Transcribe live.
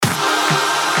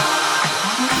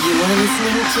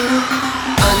listening to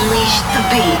Unleash the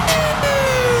Beat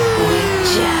with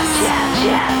Jazz.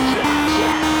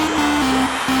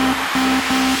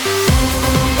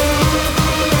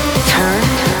 Turn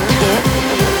it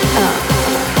up.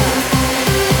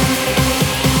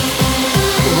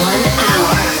 1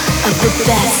 hour of the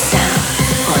best sound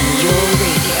on your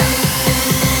radio.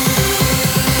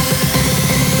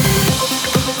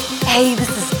 Hey,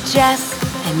 this is Jess,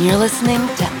 and you're listening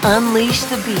to Unleash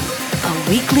the Beat, a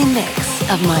weekly mix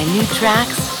of my new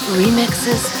tracks,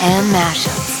 remixes, and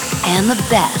mashups, and the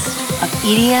best of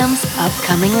EDM's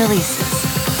upcoming releases.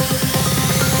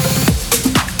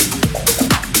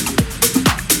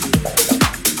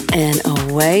 And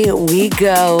away we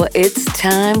go. It's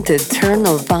time to turn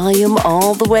the volume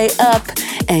all the way up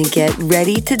and get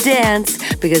ready to dance,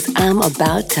 because I'm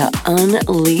about to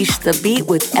unleash the beat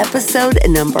with episode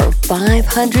number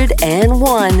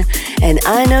 501. And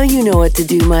I know you know what to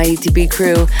do, my ETB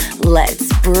crew.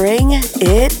 Let's bring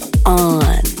it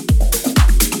on.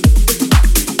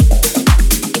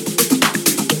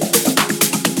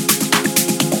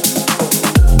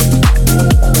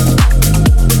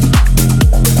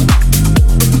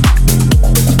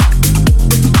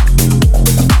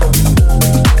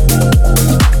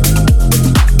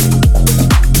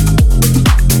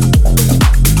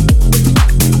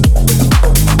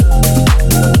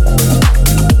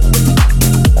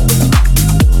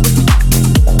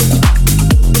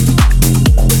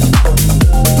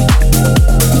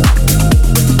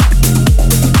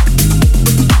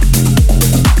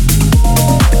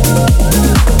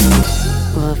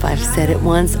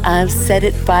 Once I've said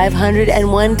it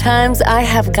 501 times, I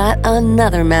have got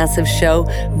another massive show.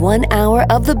 1 hour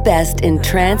of the best in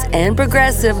trance and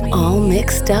progressive, all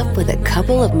mixed up with a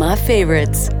couple of my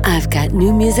favorites. I've got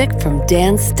new music from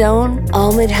Dan Stone,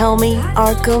 Ahmed Helmy,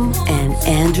 Arkham, and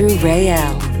Andrew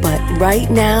Rayel. But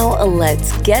right now,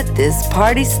 let's get this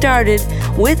party started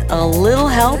with a little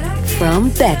help from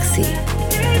Bexy.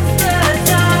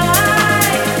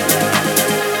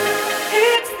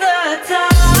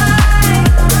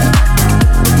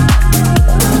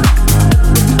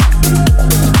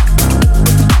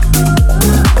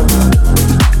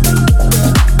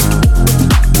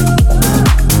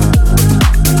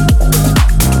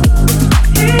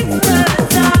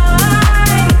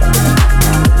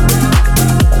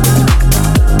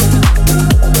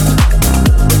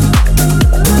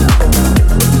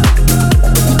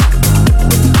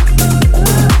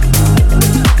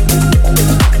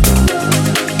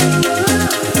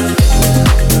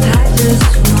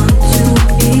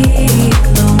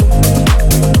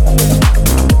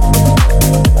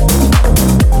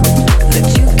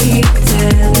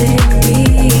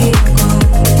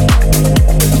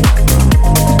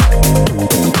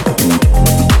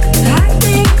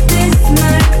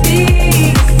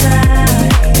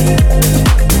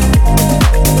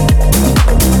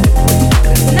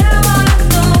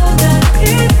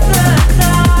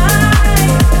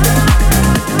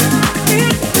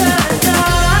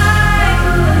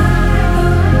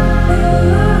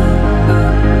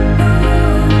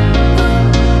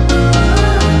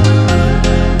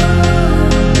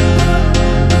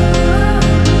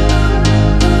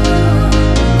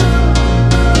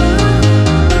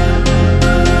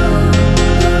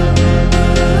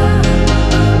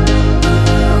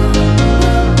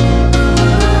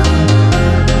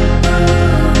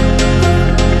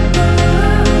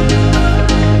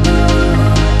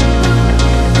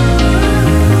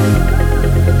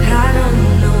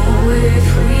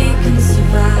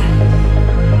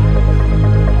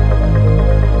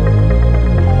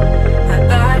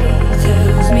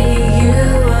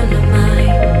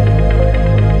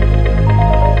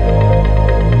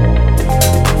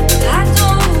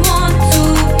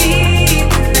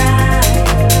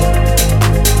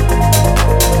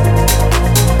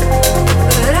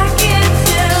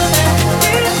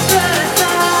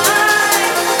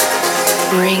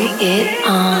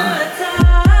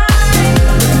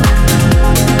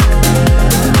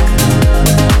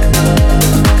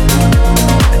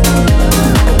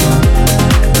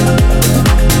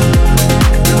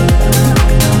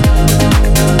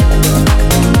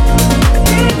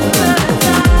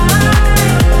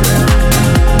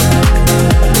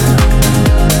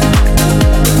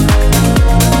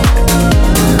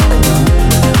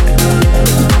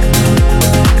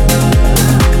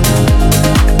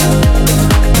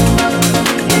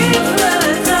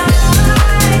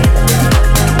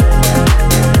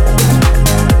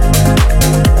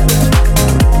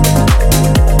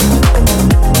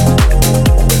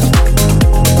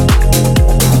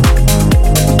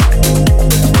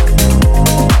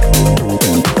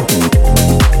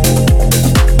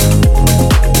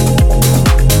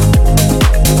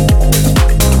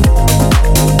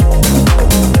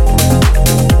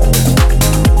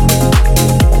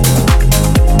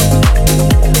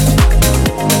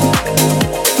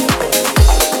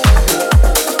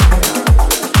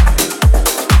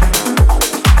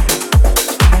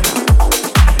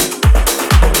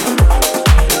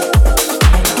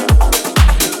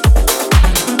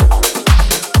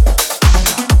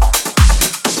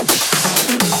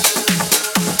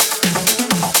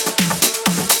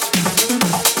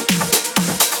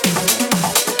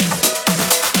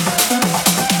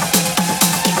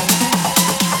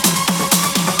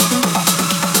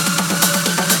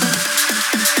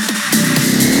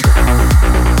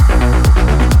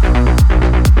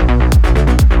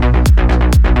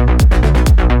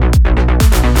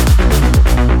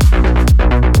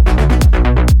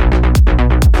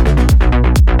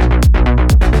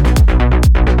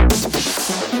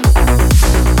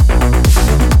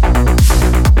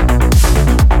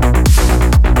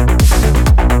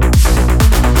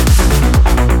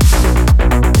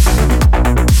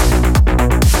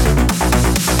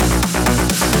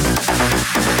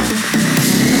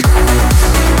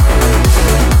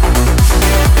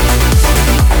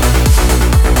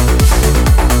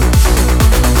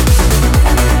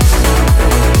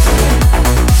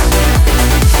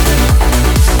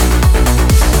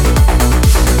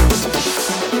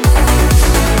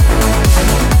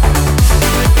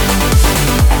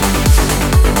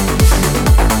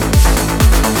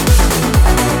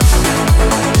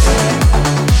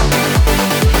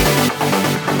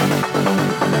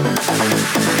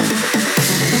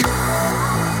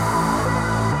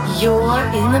 You're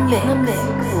in the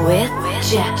mix with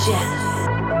Jeff.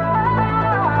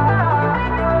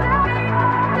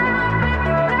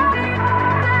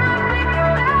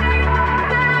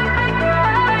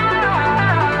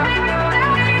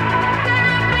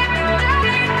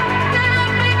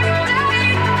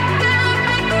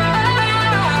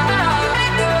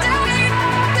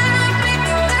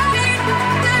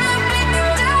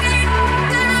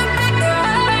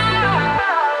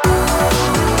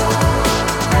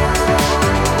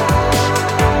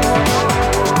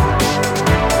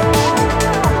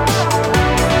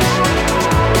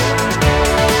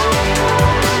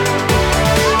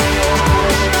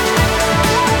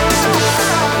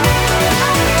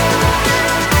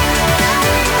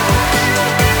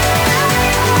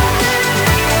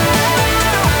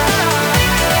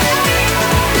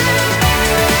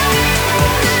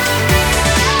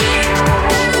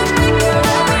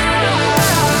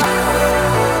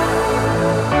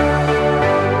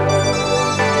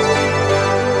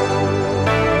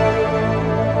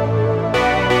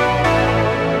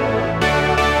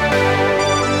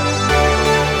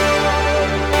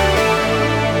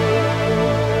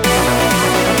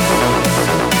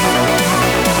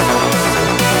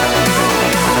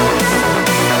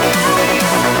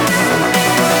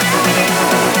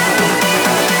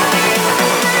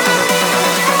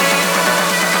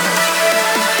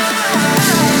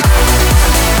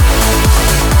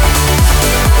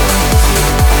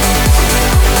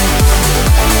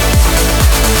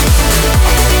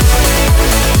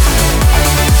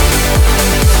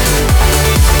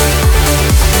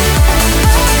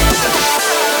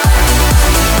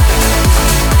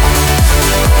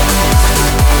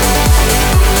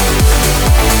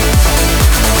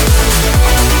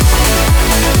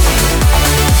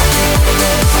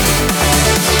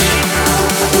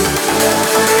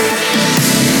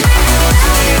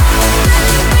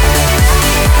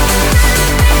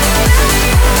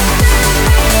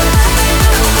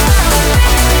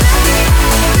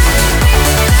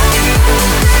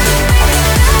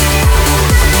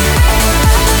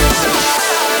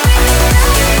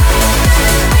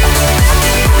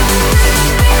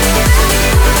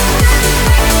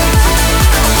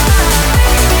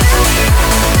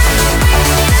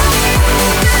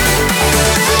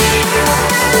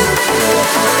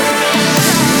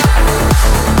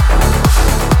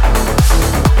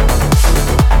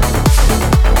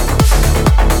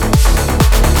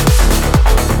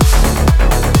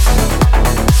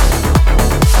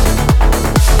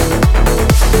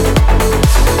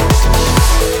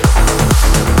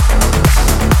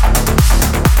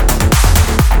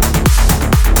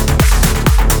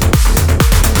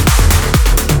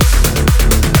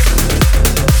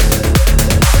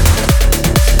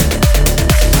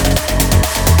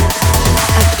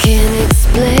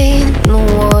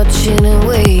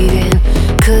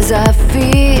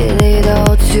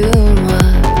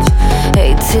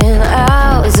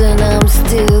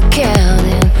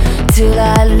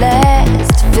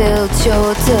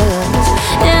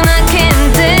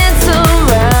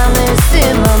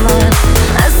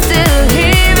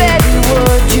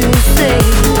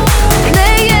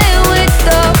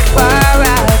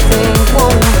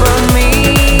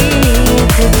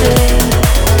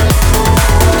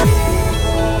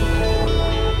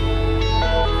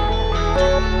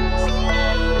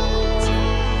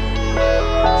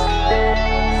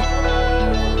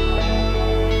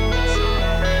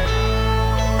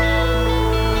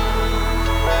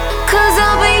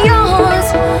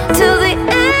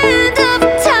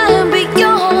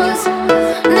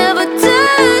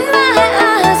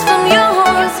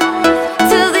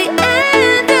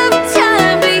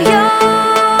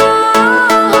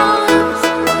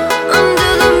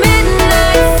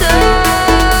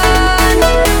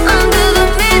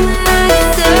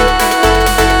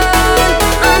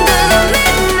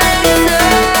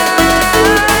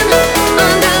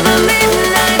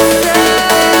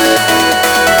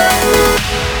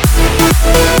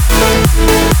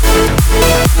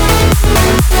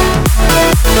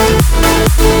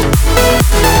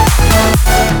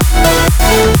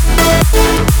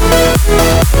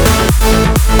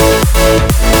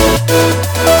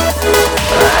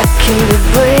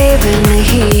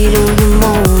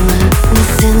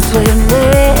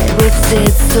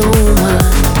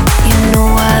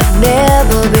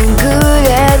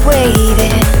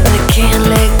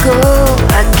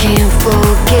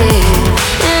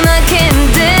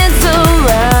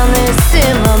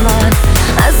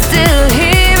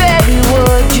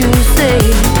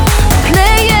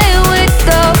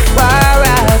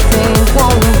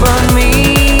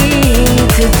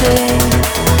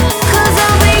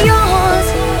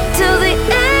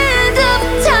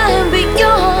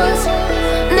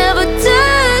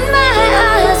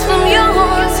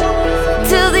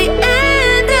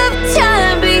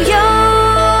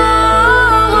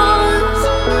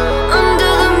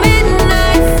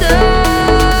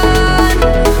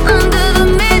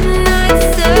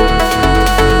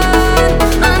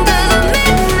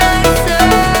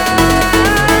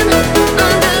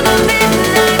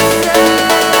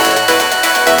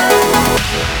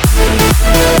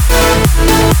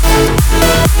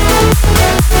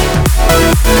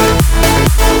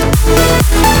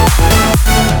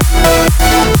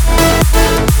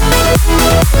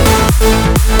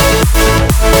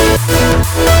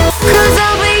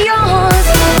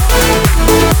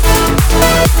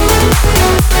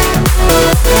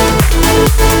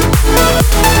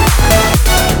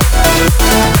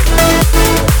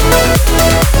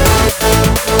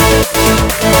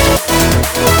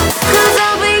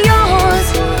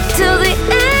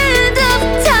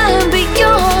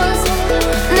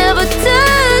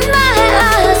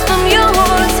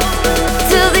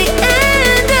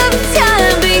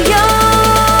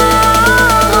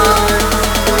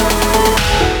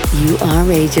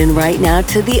 raging right now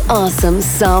to the awesome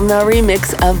Somna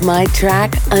remix of my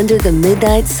track Under the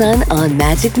Midnight Sun on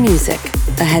Magic Music.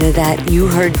 Ahead of that, you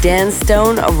heard Dan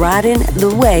Stone riding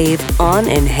the wave on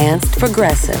Enhanced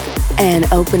Progressive. And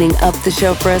opening up the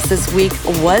show for us this week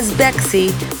was Bexy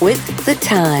with The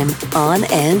Time on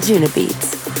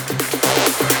Anjunabeats.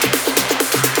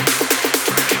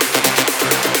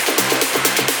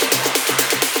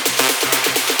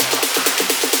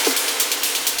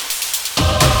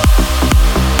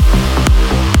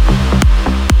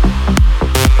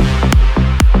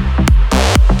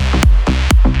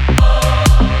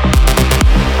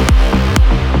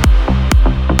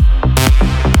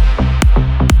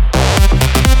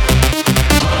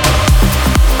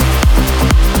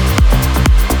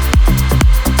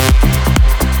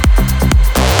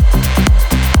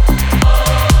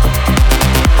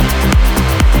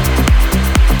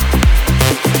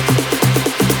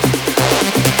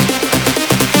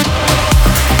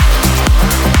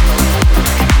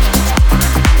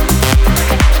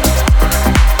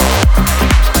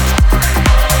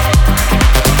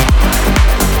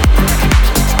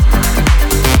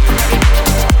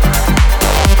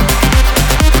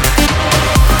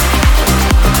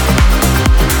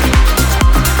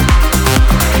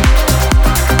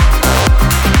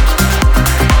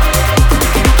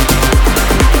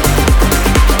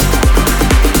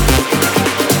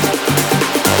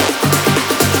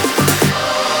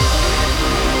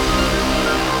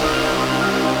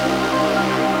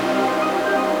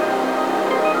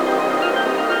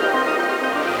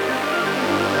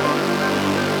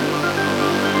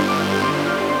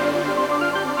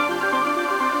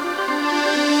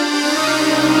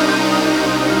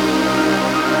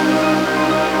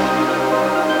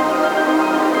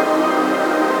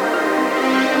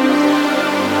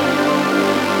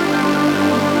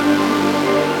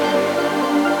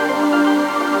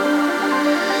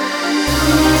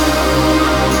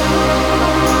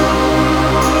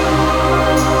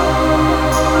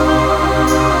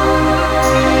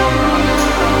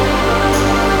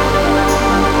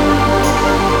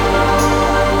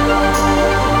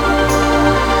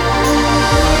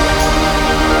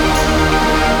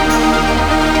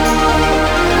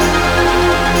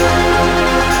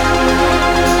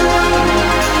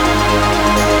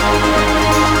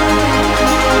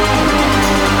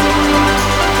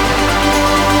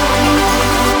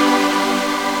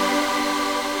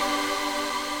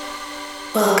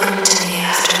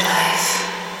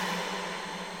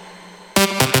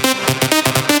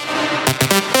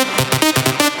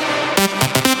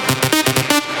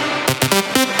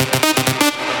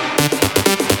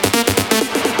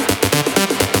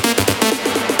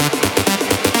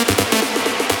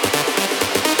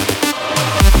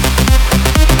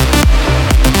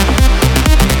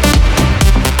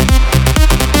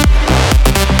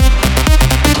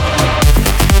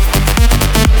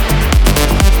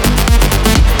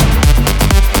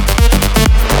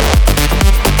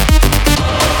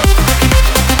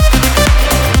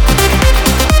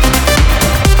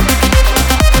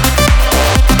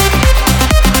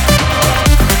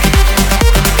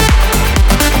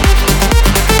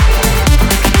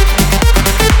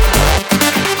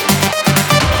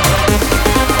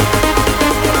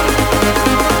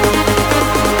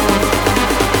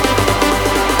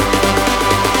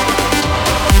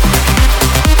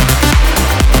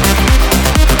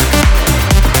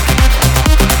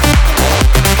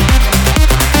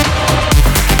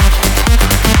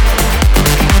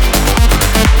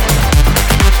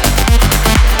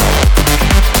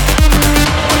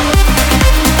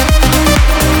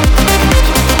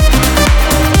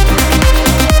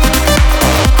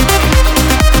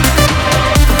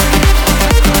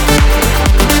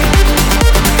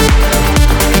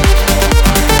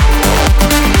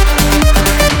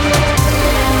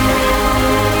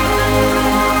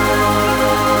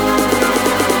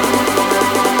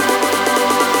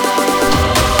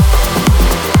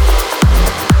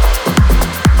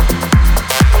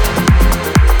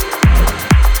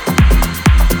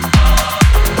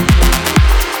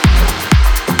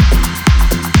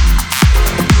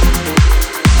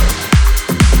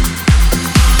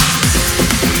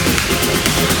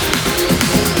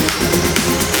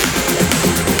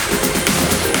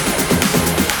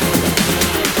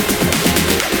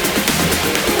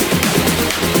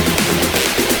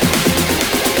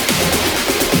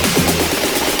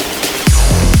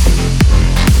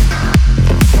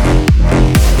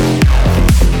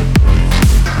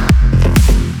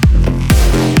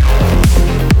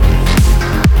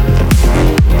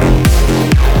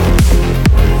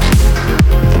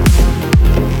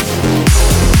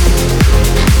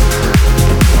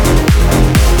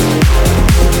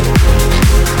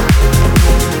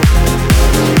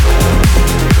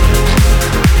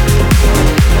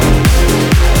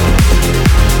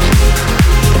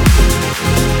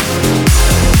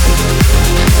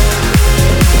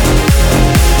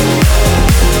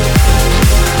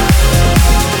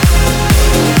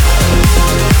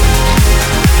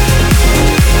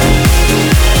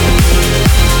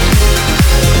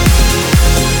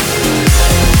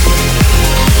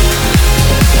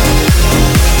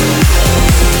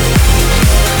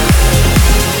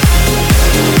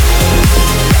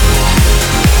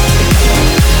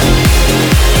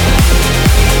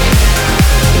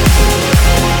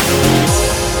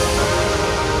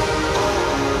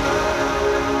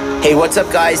 Hey, what's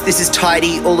up, guys? This is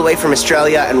Tidy, all the way from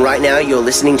Australia, and right now you're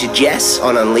listening to Jess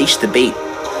on Unleash the Beat.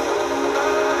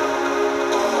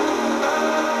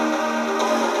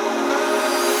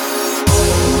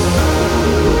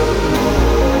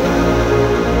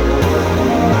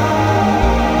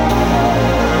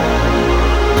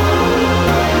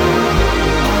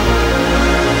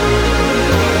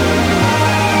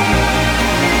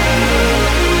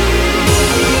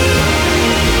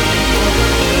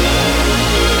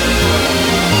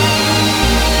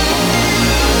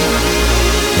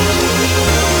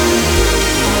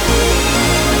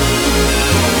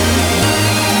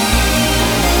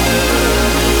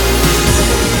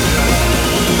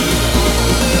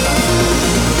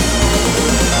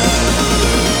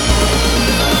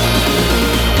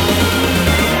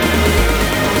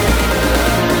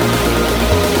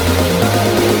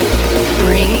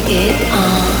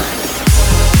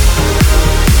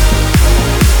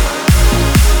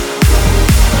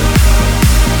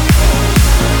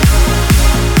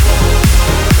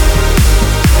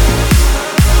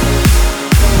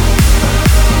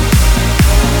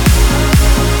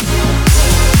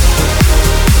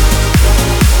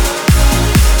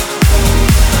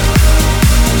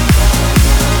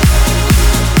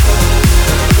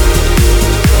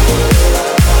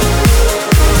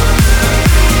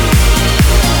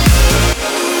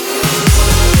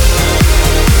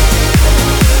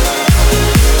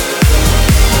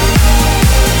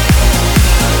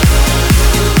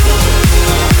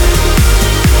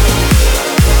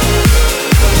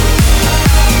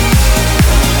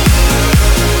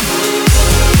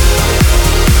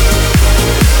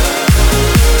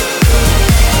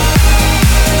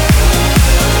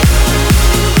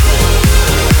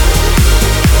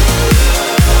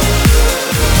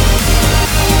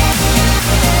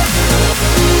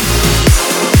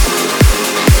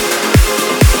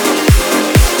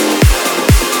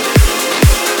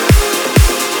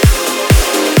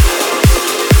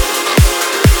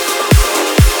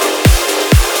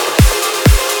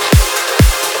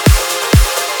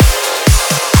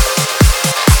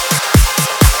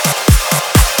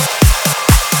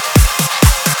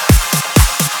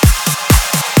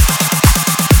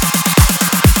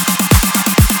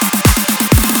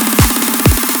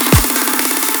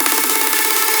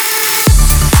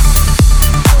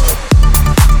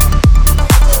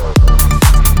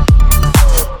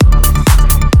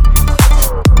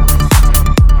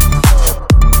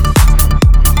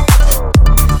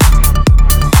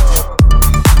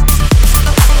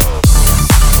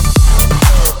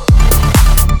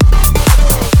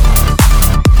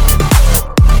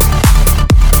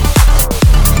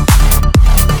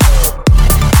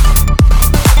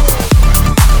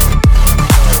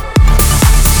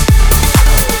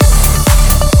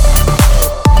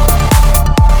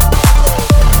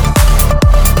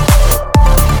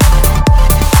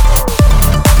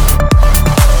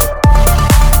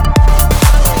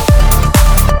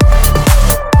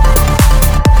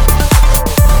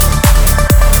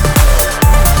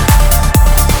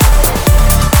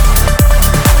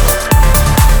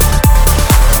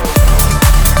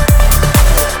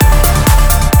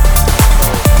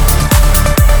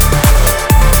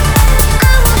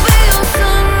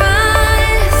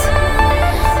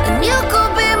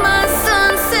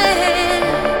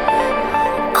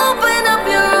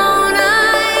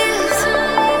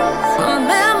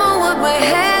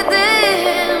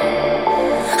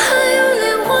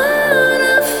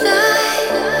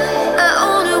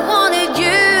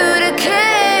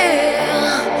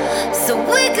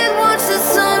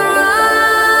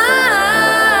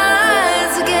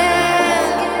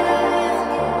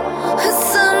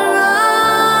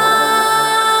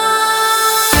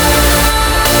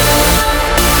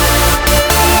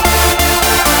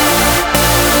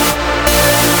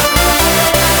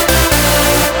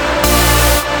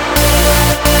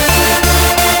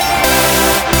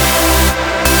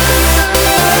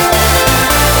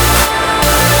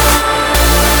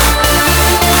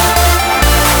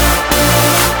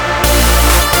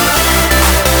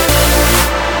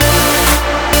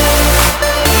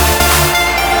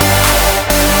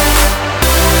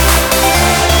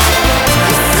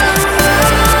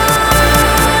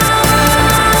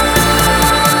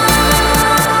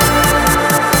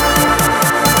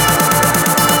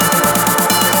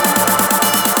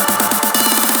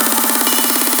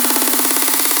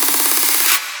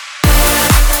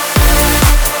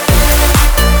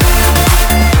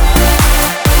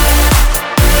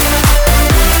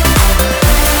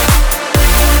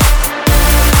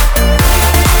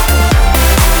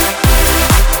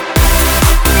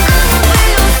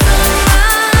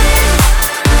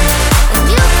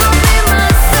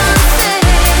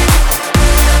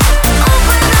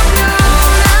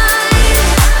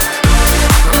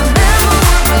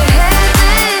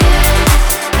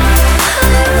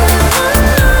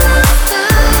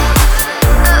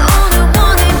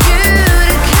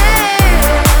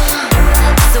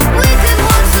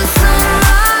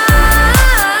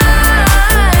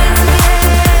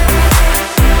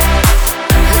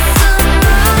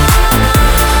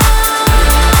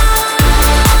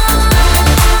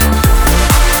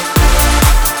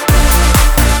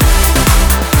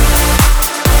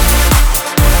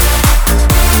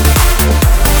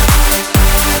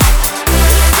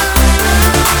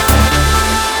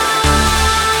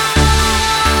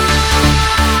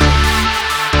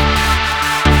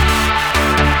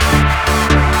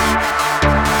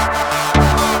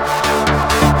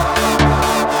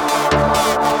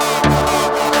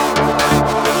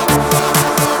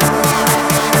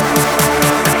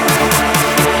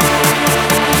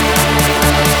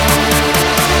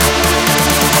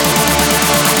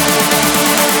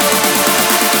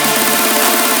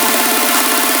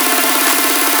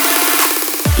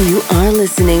 You are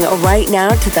listening right now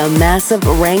to the massive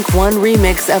Rank 1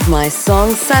 remix of my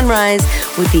song Sunrise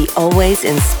with the always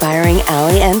inspiring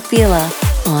Ali and Fila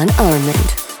on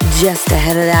Armand. Just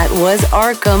ahead of that was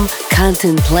Arkham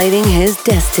contemplating his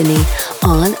destiny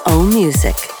on O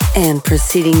Music. And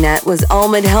preceding that was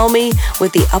Ahmed Helmi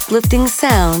with the uplifting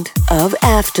sound of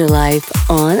Afterlife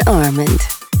on Armand.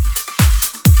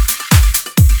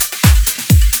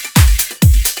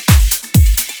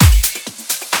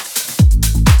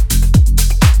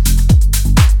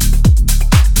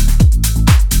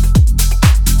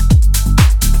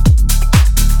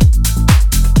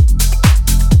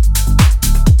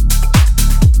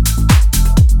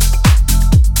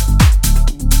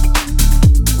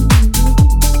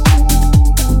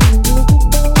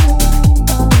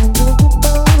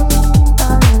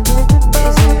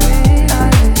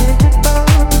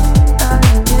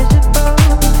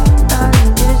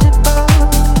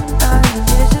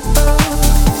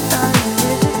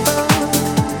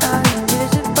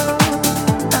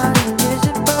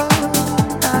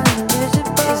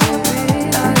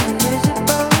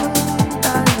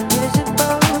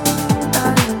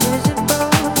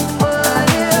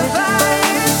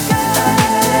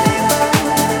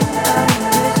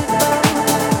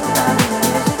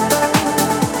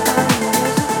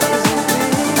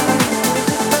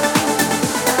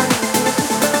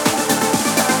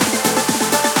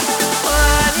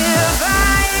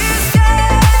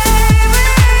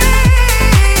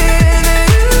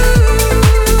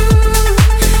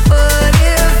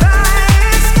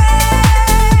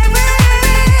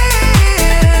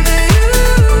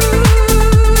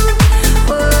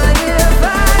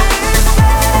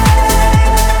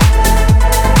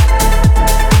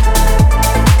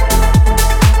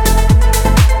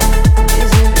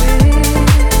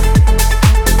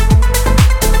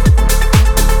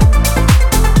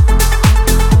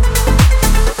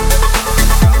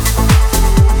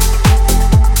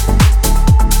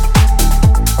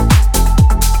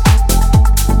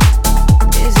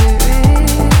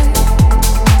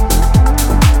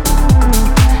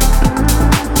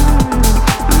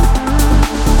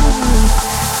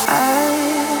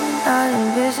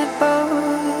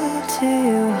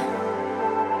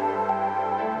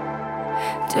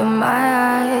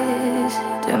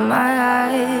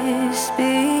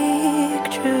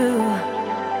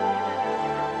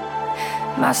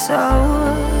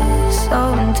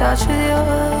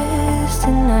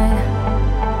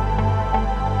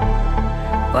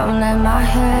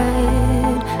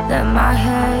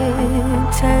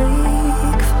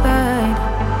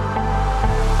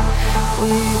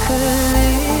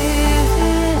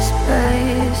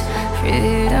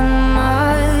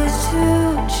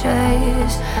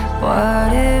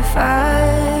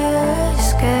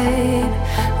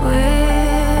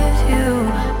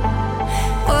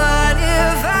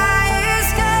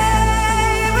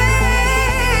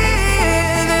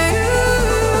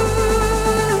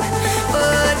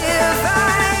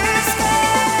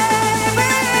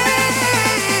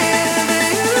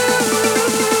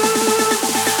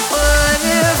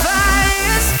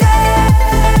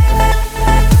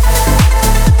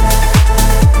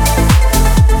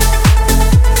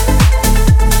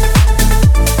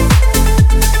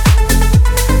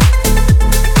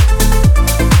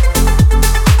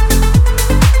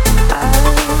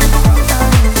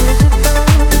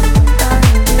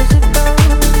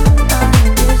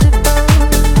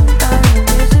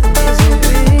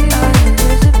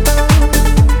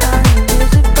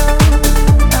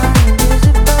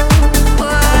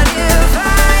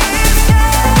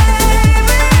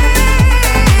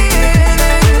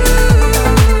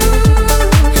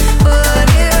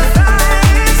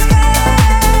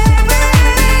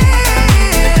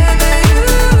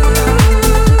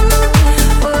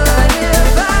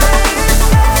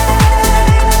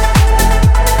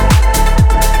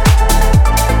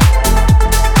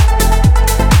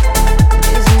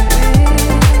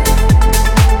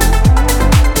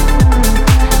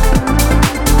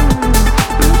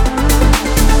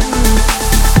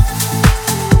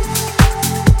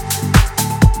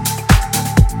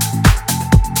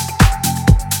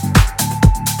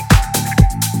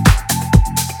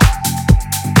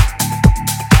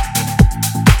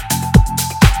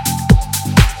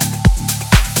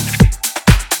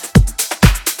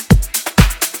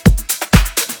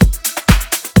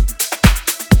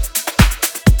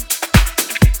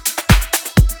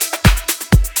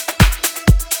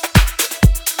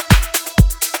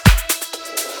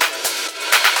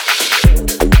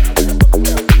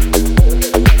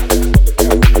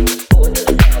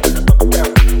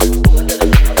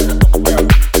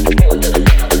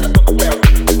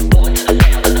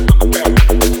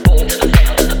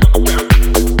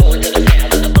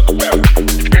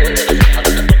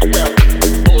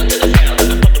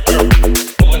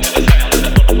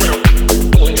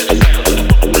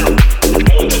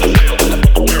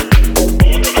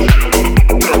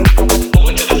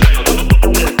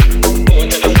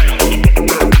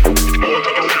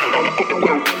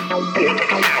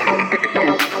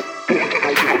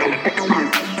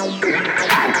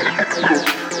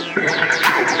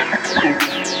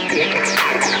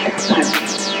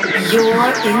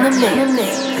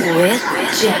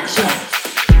 Jess.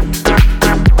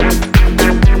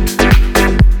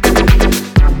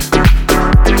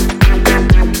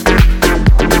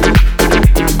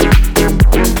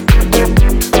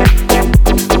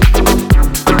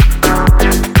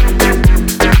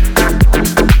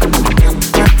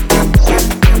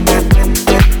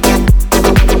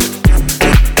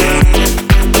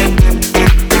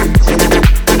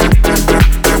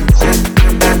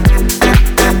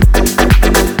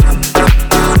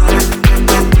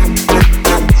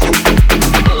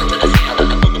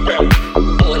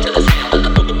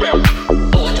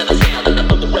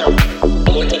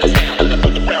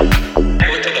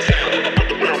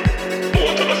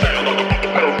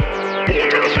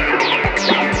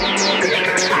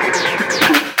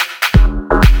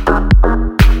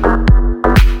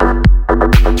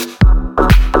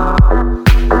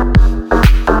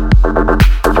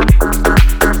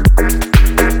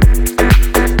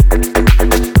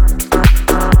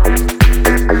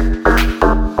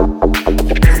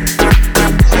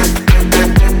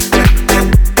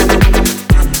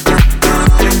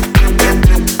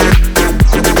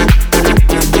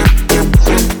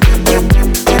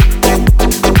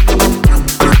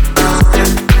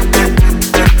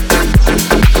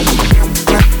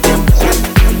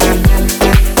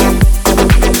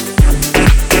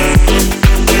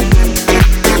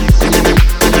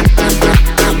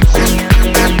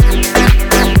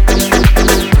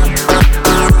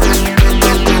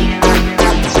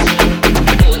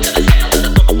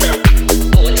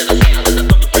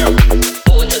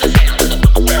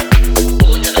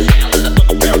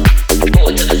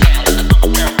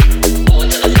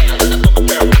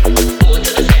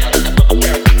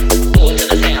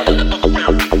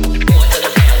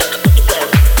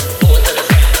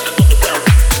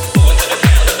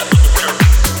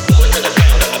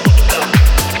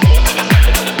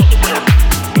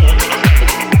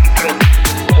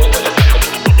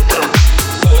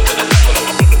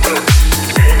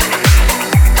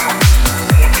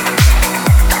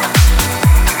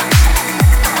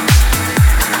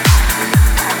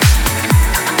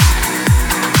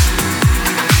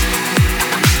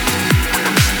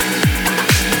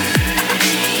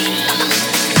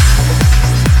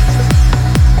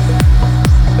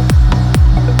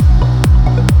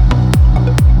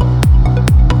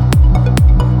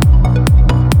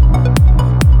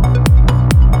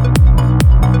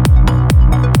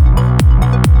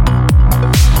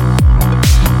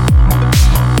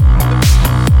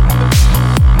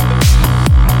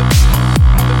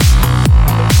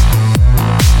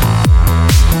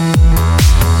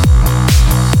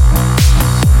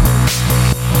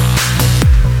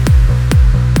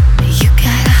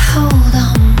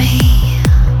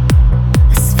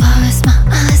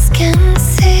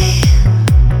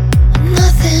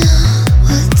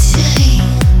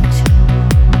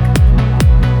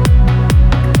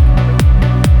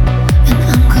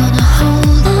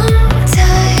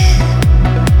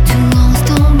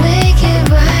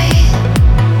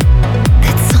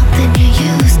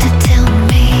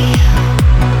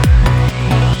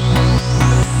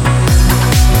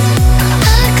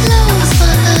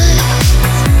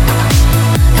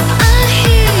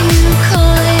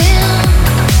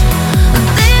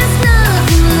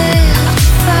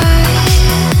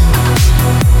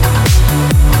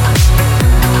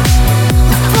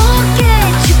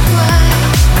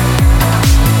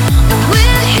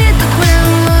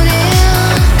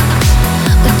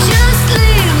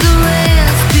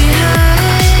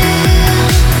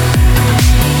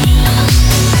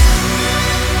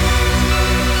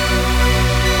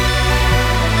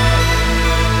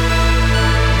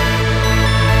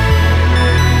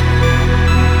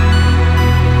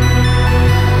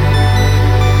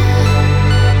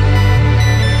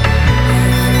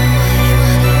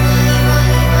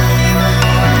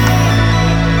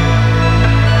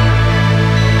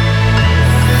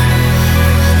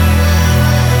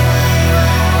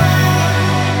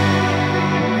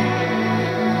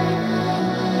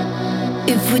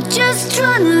 If we just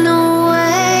run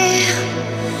away,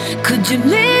 could you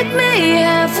meet me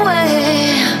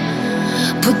halfway?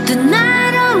 Put the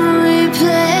night on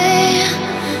replay,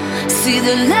 see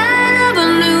the light of a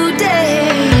new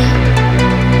day.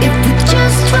 If we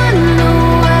just run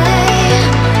away,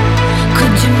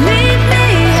 could you meet me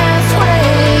halfway?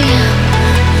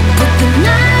 Put the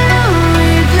night on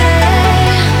replay,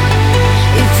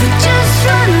 if we just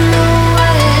run away.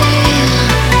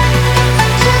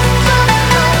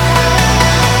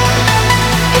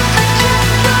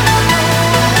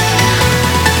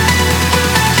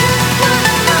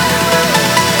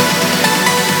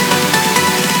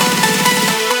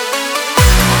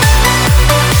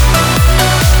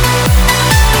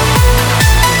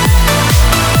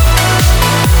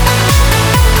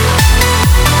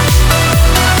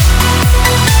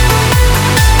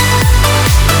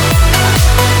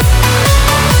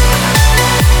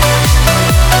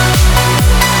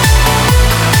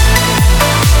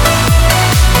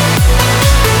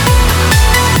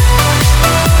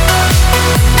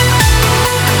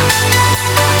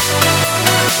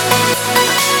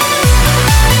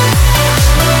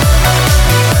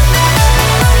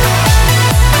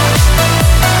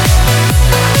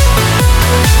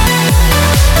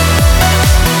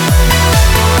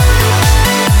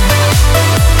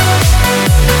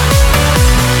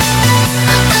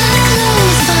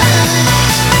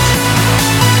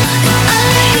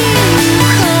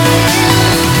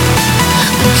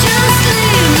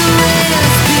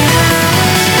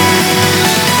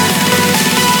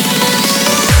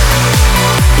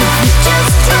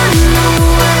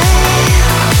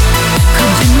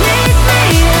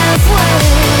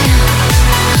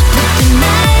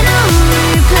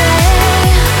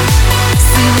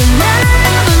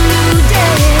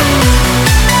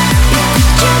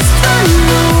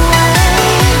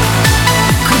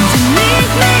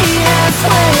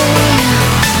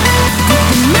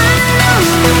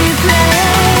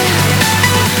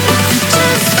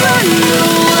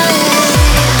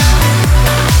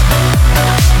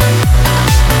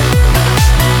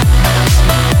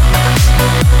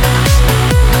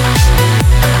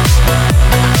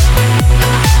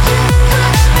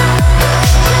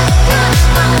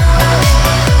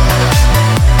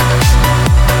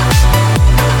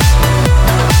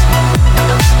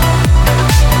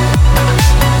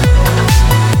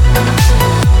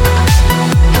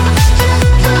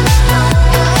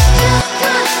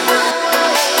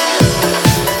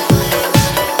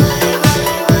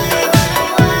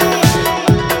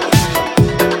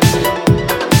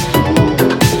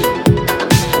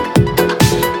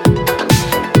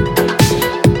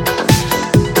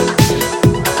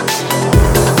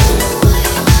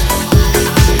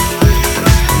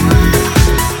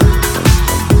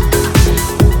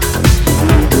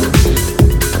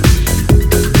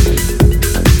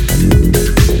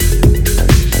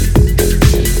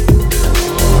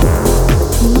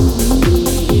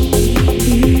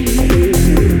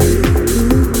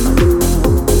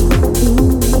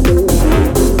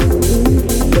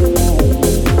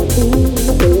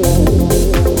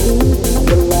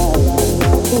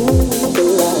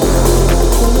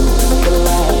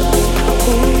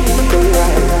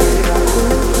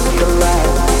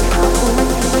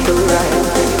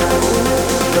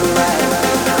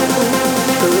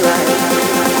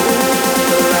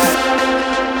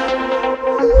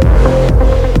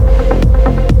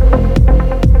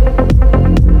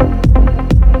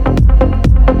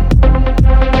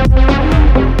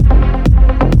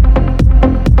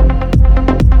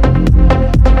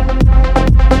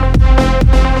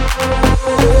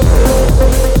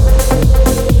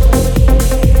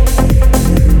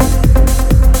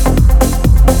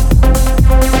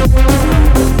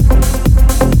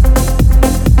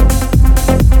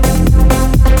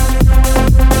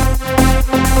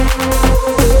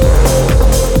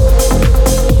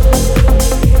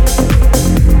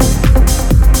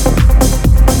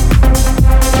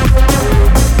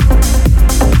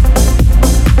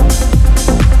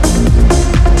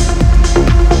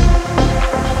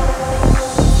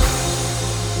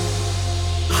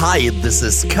 Hi, this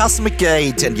is Cosmic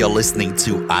Gate, and you're listening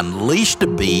to Unleash the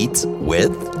Beat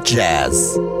with Jazz.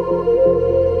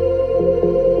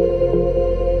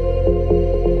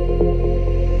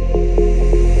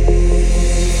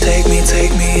 Take me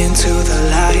into the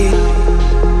light.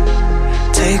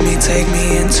 Take me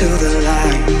into the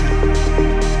light.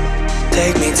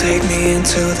 Take me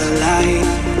into the light.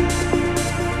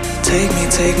 Take me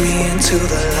into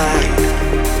the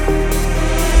light.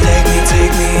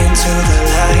 Take me into the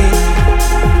light.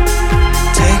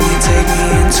 Take me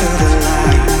into the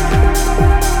light.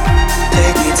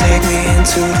 Take me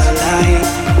into the light.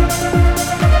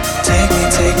 Take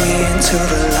me into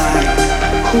the light.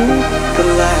 Who the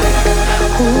light?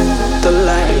 Who the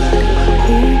light?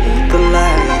 Who the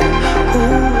light? Who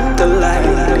the light?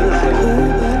 Who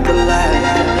the light?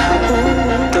 Who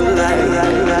the light?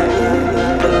 The light.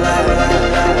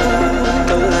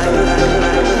 The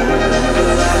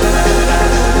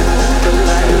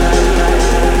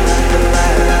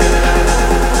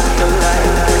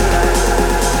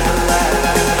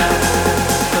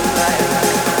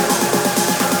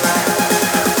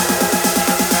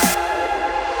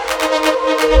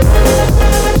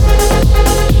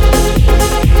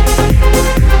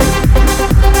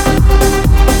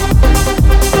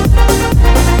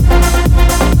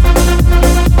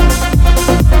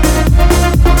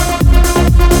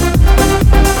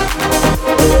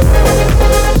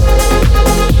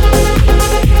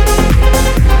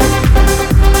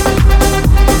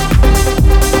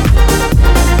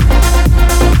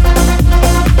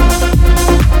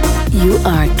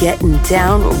Getting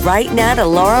down right now to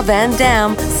Laura Van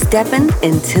Dam, Steppin'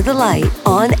 Into the Light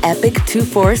on Epic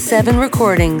 247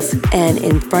 Recordings. And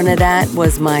in front of that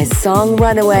was my song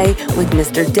Runaway with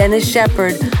Mr. Dennis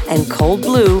Shepard and Cold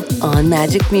Blue on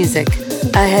Magic Music.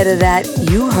 Ahead of that,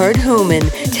 you heard Human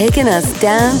taking us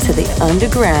down to the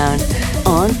underground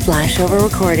on Flashover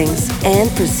Recordings. And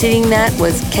preceding that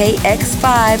was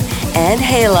KX5 and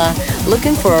Hala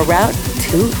looking for a route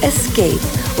to escape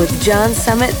with John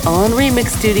Summit on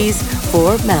remix duties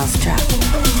for Mousetrap.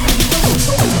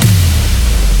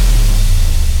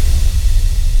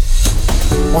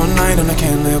 One night and I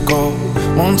can't let go.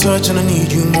 One touch and I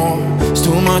need you more. It's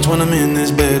too much when I'm in this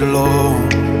bed alone.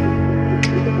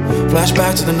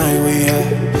 Flashback to the night we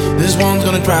had. This one's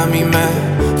gonna drive me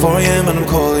mad. 4 a.m. and I'm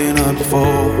calling up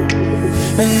before.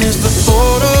 And it's the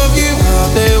thought of you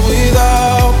out there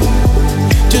without me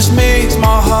just makes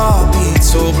my heart beat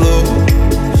so blue.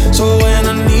 So when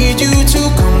I need you to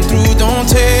come through, don't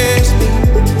text me,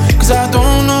 'cause I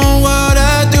don't know what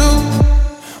I do.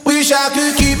 Wish I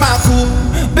could keep my cool,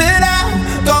 but I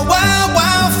got wild,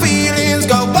 wild feelings,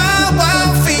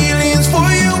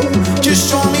 for you. Just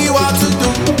show me what to do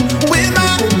with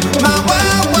my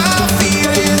wild, wild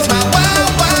feelings,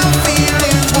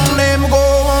 won't let me go,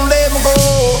 won't let me go.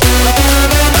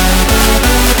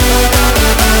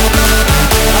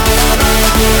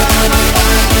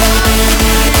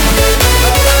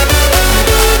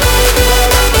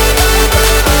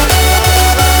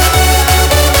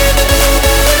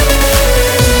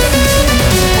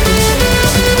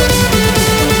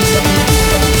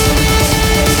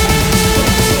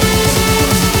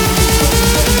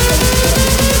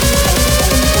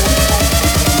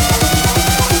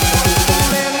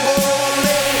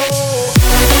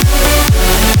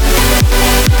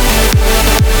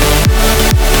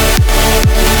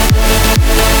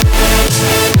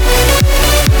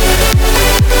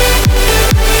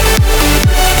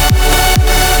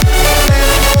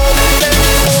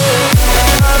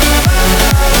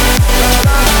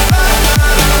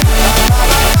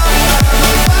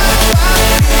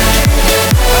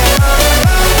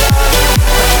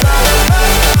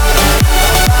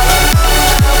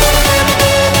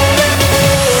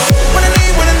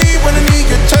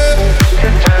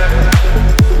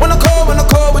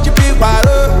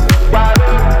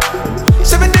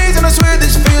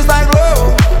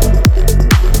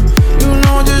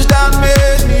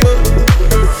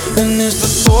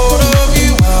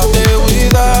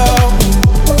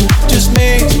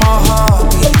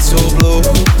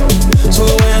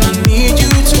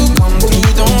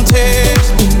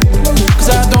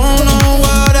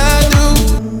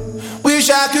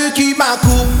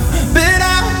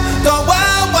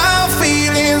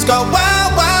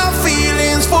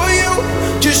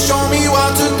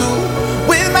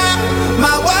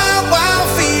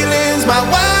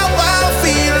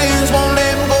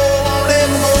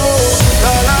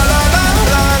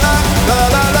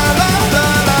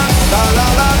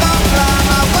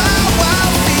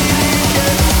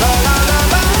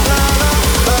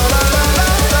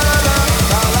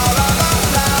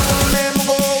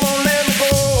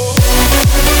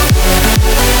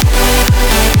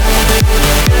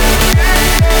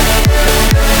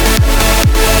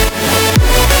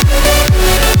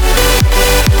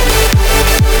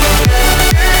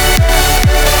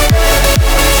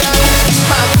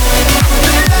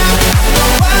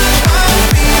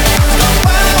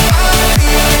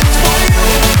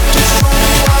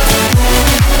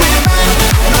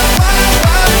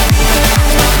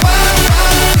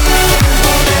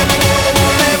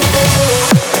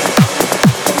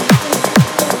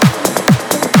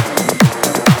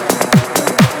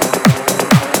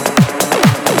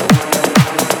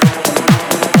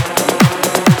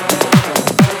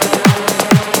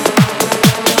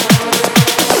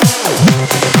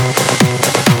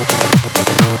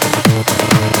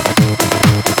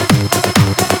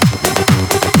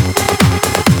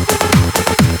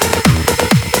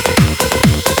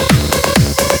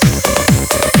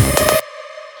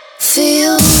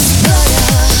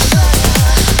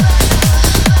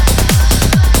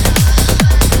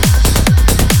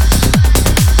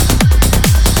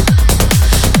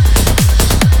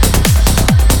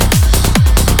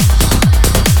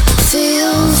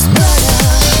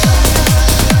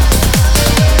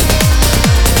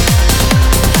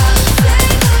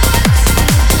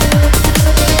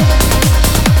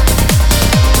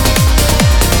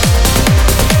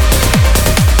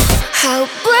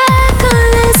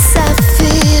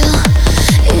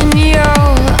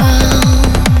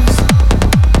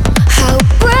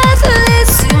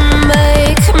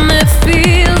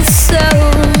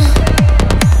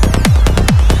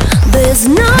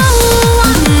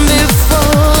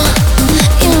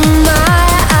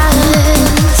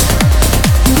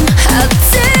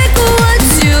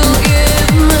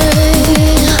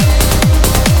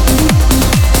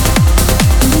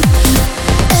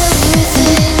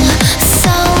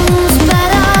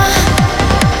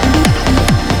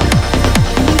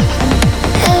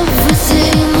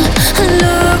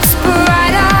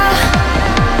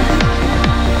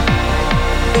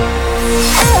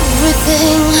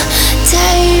 everything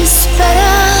tastes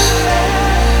better.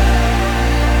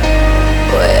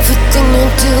 Everything you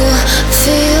do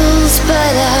feels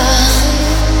better.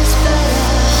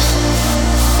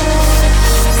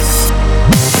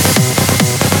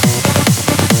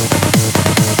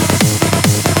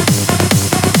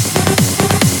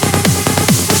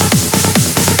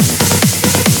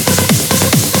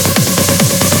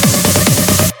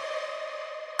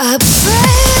 I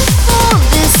pray for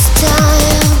this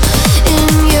time in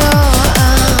your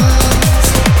arms.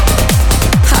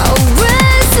 How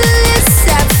restless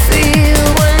I feel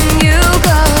when you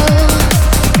go.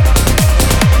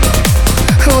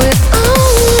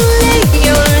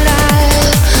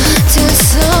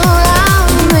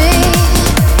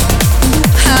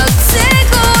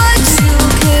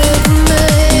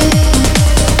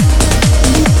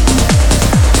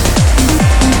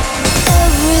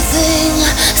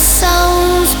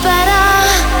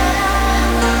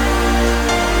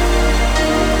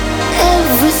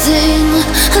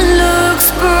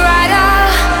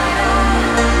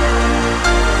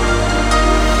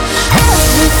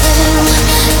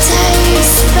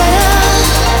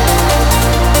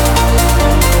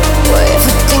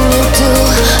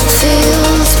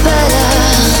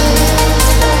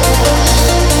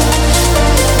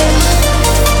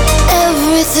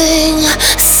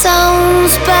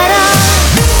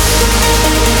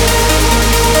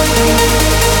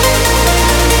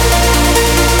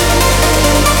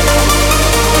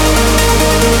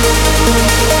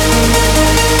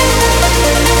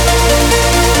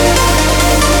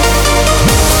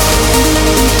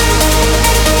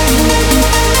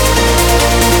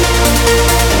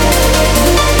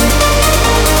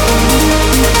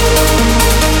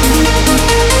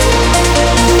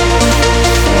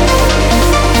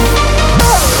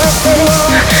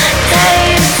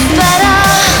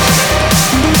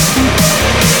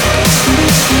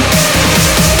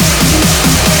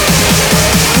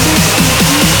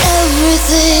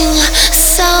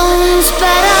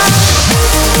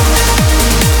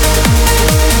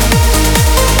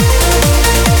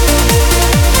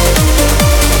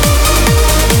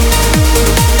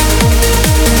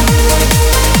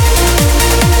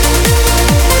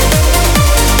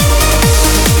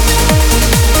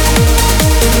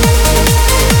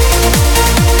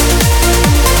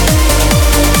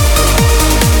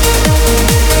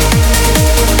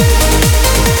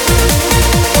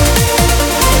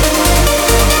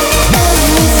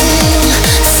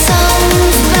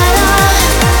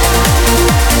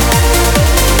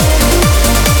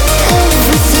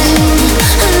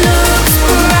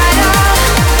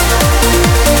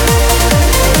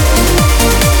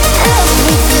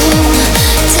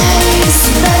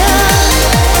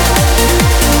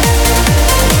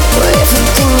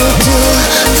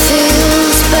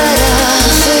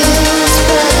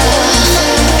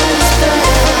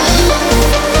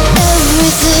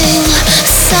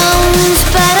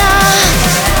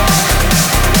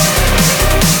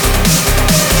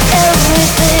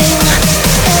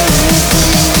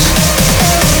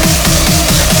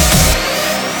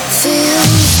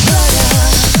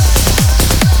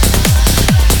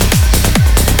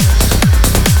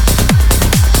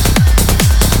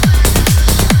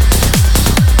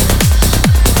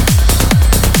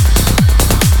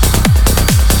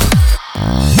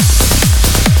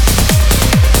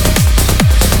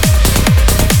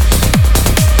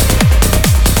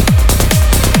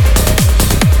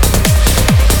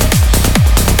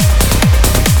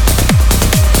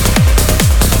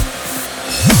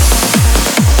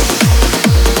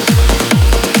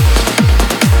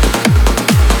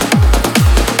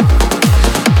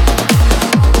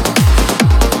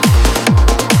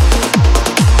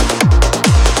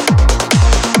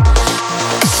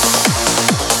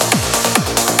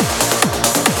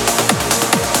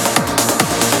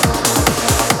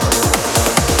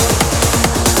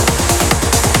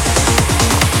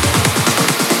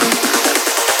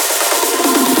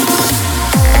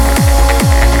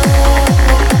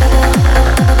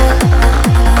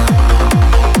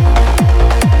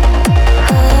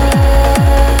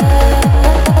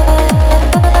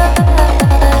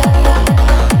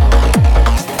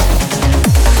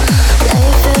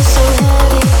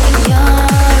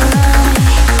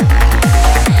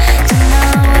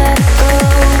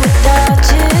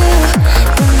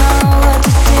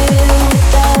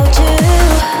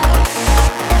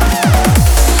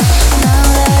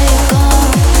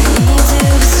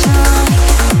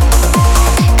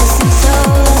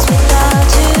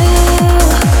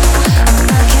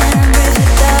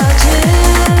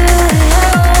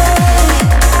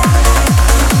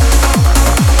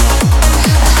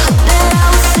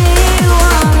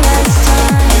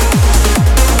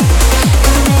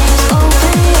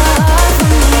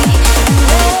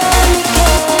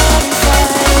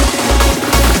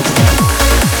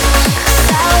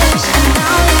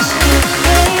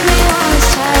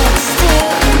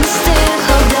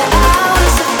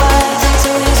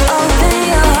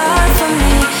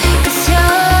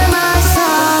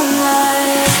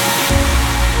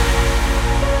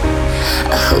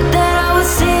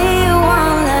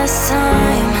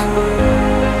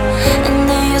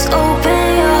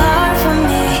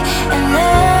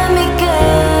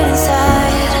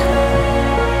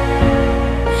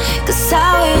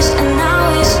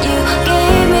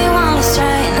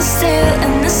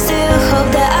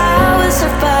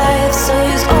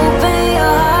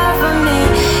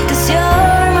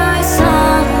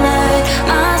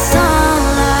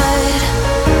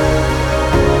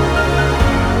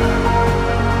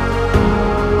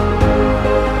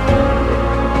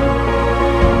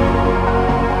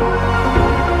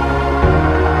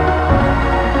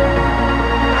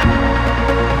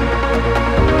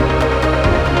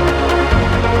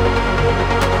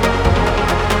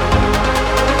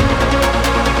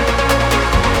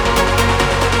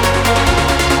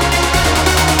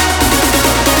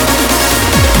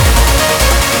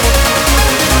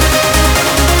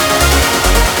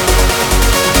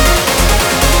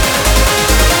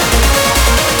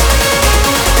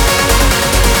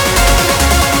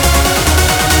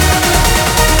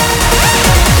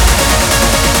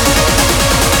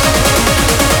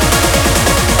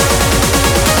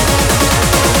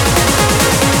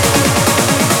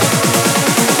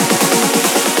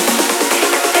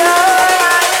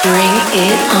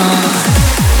 it on.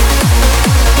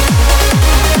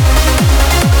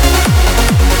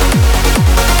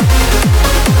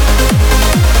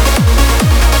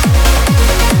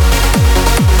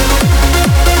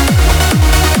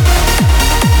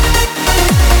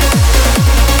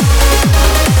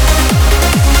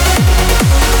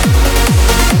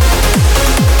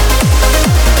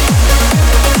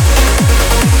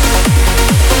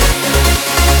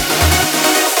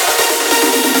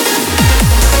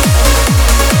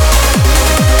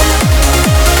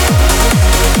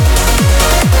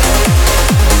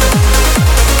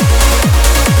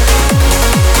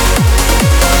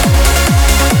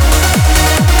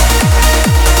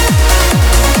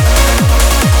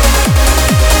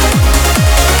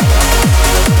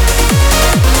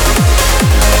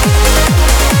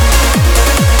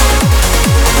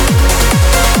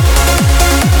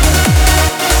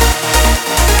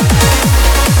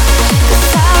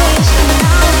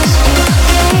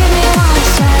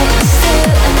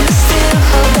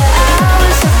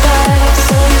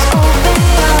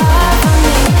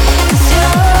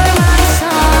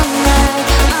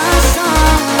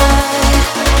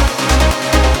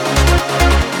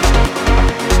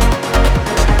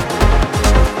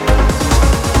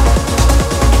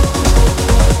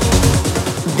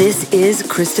 This is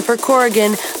Christopher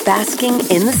Corrigan basking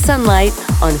in the sunlight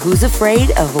on Who's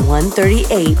Afraid of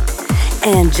 138.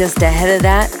 And just ahead of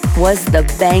that was the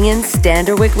bangin'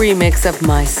 Standerwick remix of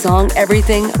my song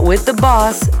Everything with the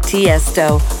boss,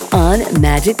 Tiesto, on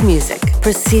Magic Music.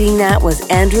 Preceding that was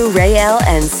Andrew Rayel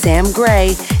and Sam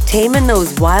Gray taming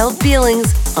those wild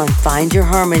feelings on Find Your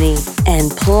Harmony.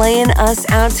 And playing us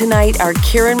out tonight are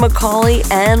Kieran McCauley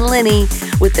and Linny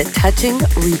with the touching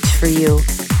Reach for You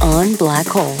on Black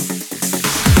Hole.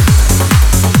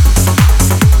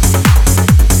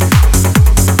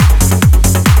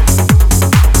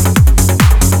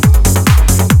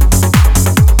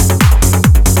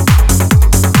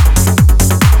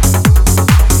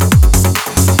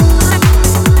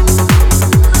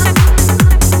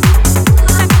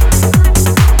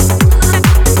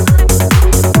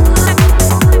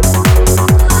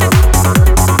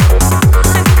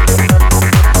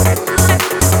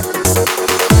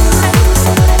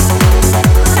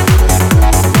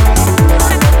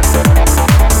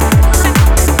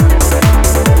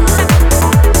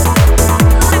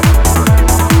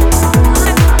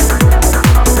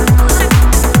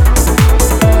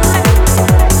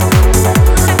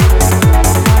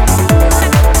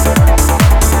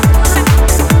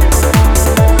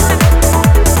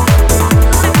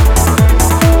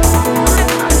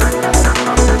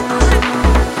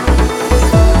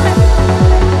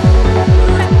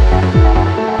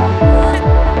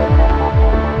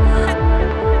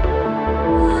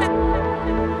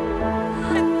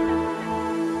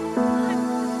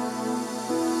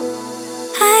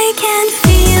 Day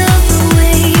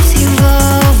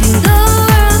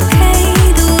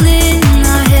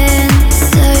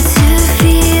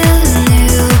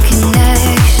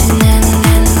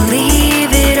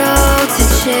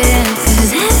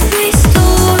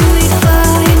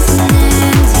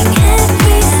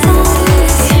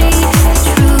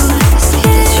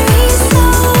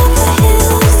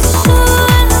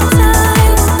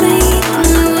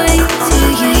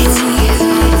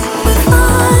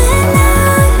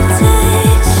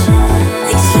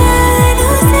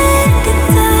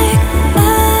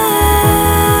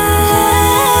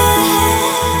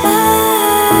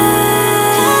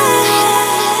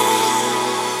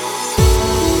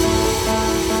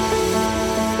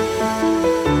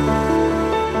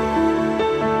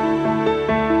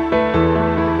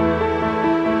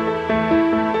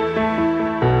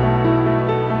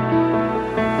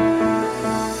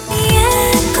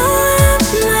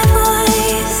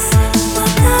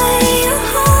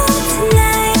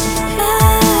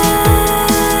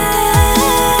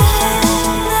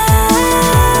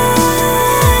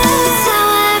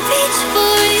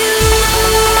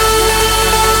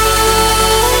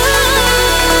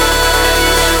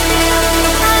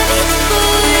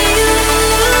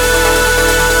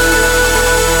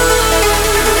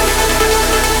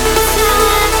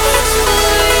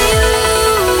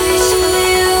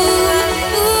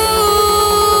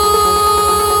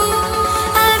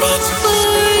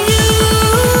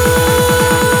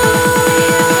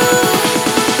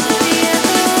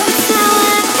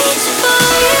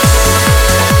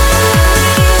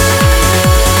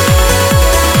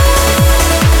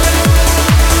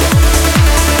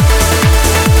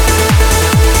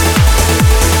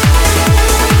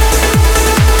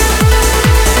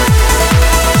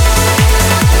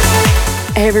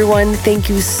everyone. Thank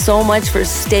you so much for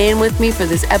staying with me for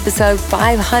this episode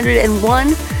 501.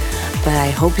 But I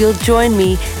hope you'll join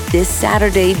me this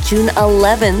Saturday, June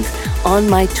 11th, on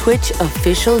my Twitch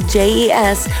official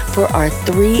JES for our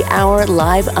 3-hour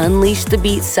live Unleash the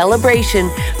Beat celebration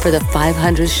for the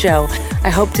 500th show. I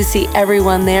hope to see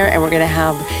everyone there, and we're going to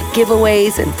have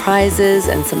giveaways and prizes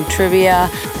and some trivia,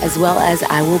 as well as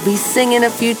I will be singing a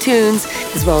few tunes,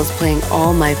 as well as playing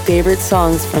all my favorite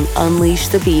songs from Unleash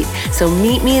the Beat. So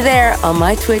meet me there on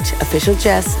my Twitch official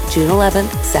Jess, June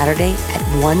 11th, Saturday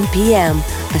at 1 p.m.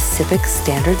 Pacific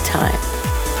Standard Time.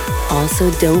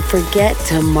 Also, don't forget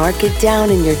to mark it down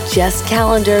in your Jess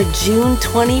calendar, June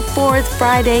 24th,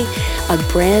 Friday,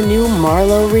 a brand new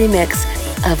Marlo remix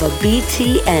of a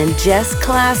BT and Jess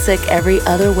classic, Every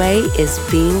Other Way, is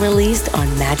being released on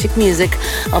Magic Music.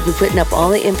 I'll be putting up all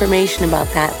the information about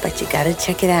that, but you gotta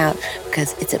check it out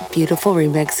because it's a beautiful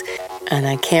remix, and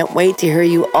I can't wait to hear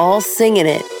you all singing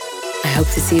it. I hope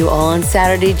to see you all on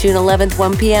Saturday, June 11th,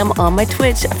 1 p.m. on my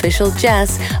Twitch, official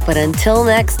Jess. But until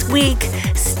next week,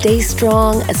 stay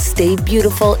strong, stay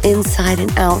beautiful inside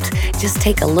and out. Just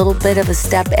take a little bit of a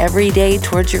step every day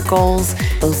towards your goals.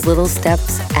 Those little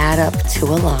steps add up to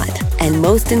a lot. And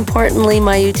most importantly,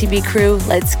 my UTB crew,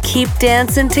 let's keep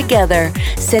dancing together.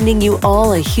 Sending you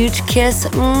all a huge kiss.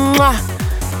 Mwah!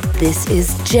 This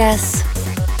is Jess,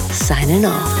 signing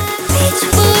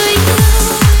off.